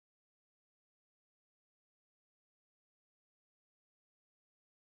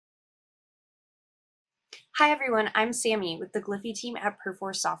Hi everyone, I'm Sammy with the Gliffy team at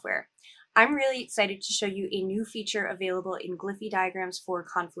Perforce Software. I'm really excited to show you a new feature available in Gliffy diagrams for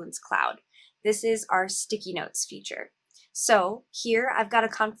Confluence Cloud. This is our sticky notes feature. So here I've got a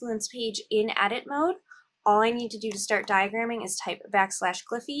Confluence page in edit mode. All I need to do to start diagramming is type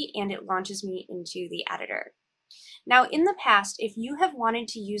 /Gliffy and it launches me into the editor. Now in the past, if you have wanted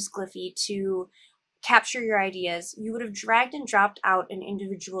to use Gliffy to capture your ideas, you would have dragged and dropped out an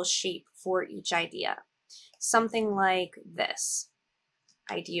individual shape for each idea. Something like this.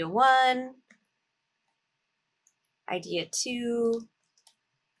 Idea 1, idea 2,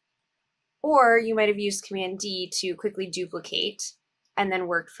 or you might have used Command D to quickly duplicate and then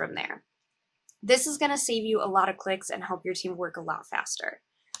worked from there. This is going to save you a lot of clicks and help your team work a lot faster.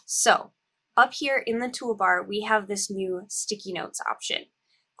 So up here in the toolbar, we have this new sticky notes option.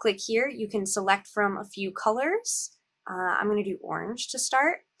 Click here, you can select from a few colors. I'm going to do orange to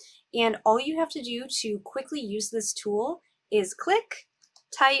start. And all you have to do to quickly use this tool is click,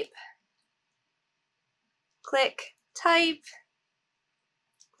 type, click, type,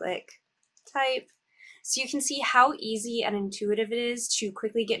 click, type. So you can see how easy and intuitive it is to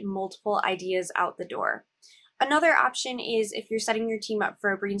quickly get multiple ideas out the door. Another option is if you're setting your team up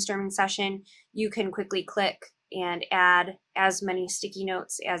for a brainstorming session, you can quickly click and add as many sticky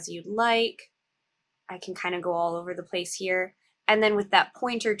notes as you'd like. I can kind of go all over the place here. And then with that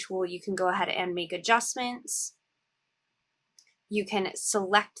pointer tool, you can go ahead and make adjustments. You can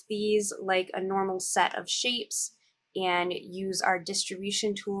select these like a normal set of shapes and use our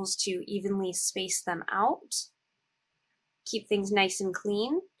distribution tools to evenly space them out. Keep things nice and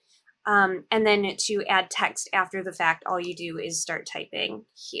clean. And then to add text after the fact, all you do is start typing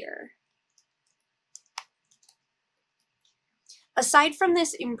here. Aside from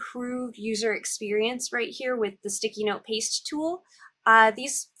this improved user experience right here with the sticky note paste tool,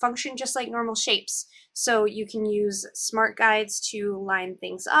 these function just like normal shapes. So you can use smart guides to line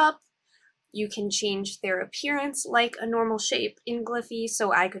things up. You can change their appearance like a normal shape in Gliffy.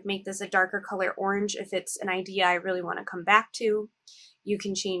 So I could make this a darker color orange if it's an idea I really want to come back to. You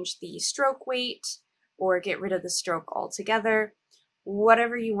can change the stroke weight or get rid of the stroke altogether.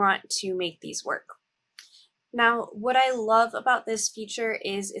 Whatever you want to make these work. Now, what I love about this feature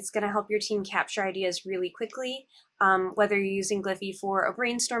is it's going to help your team capture ideas really quickly, whether you're using Gliffy for a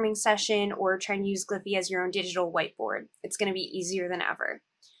brainstorming session or trying to use Gliffy as your own digital whiteboard. It's going to be easier than ever.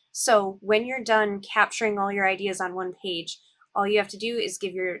 So when you're done capturing all your ideas on one page, all you have to do is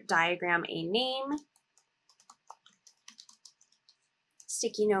give your diagram a name,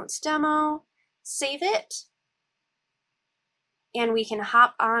 Sticky Notes Demo, save it, and we can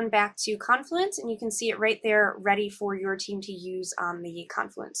hop on back to Confluence and you can see it right there ready for your team to use on the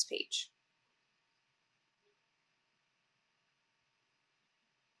Confluence page.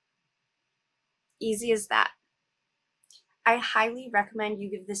 Easy as that. I highly recommend you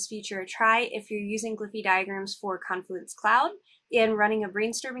give this feature a try if you're using Gliffy diagrams for Confluence Cloud and running a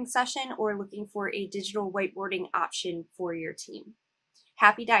brainstorming session or looking for a digital whiteboarding option for your team.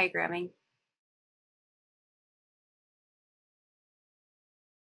 Happy diagramming!